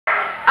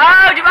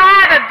Oh, do I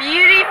have a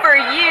beauty for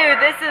you?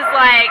 This is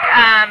like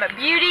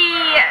beauty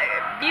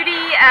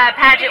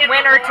pageant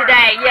winner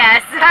today.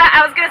 Yes, I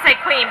was gonna say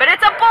queen, but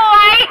it's a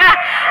boy.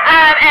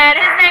 And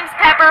his name's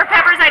Pepper.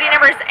 Pepper's ID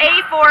number is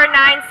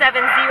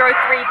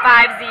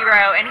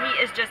A4970350, and he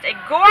is just a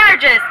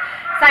gorgeous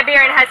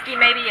Siberian Husky,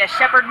 maybe a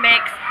shepherd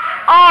mix.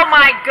 Oh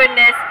my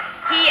goodness.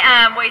 He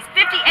weighs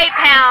 58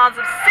 pounds,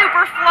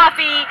 super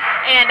fluffy,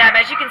 and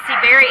as you can see,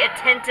 very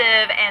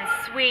attentive and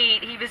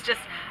sweet. He was just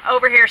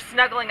over here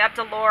snuggling up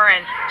to Laura,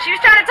 and she was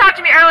trying to talk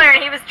to me earlier,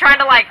 and he was trying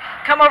to like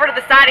come over to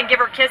the side and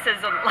give her kisses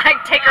and like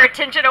take her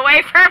attention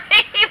away from me.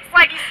 He was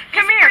like,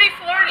 "Come here." Pretty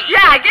flirty.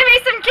 Yeah, give me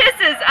some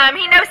kisses.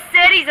 He knows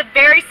sit. He's a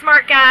very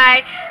smart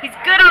guy. He's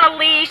good on a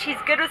leash.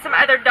 He's good with some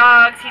other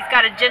dogs. He's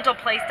got a gentle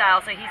play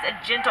style, so he's a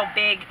gentle,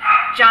 big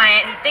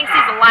giant. He thinks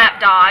he's a lap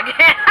dog.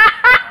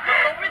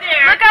 Over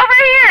there. Look over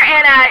here.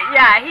 And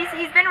yeah,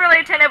 he's been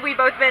really attentive. We've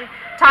both been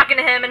talking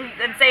to him and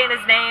saying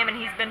his name, and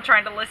he's been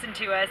trying to listen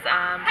to us.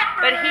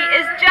 But he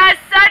is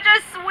just such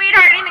a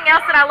sweetheart. Anything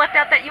else that I left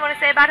out that you want to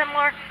say about him,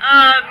 Laura?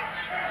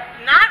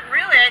 Not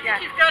really. I think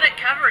you've got it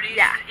covered.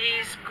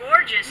 He's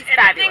gorgeous. He's and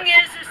fabulous. The thing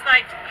is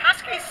like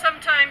Huskies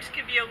sometimes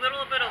can be a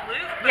little bit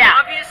aloof, but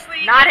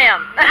obviously not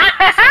him. Not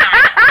this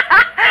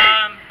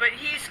time. But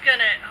he's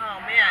gonna.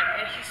 Oh man,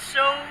 and he's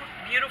so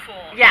beautiful.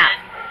 Yeah.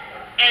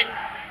 And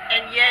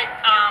yet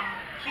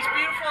he's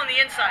beautiful on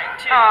the inside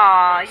too.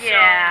 Oh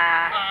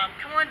yeah. So,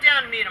 come on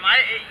down and meet him.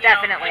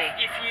 Definitely.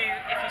 If you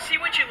see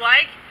what you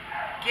like,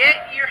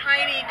 get your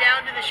hiney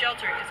down to the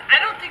shelter, because I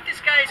don't think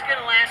this guy is going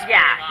to last very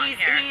long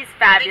here. He's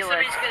fabulous. I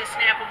think somebody's going to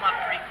snap him up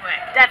pretty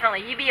quick.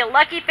 Definitely. You'd be a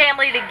lucky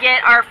family to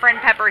get our friend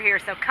Pepper here,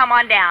 so come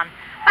on down.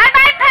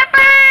 Bye-bye,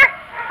 Pepper!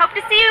 Hope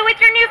to see you with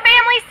your new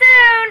family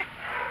soon.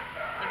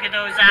 Look at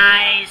those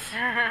eyes.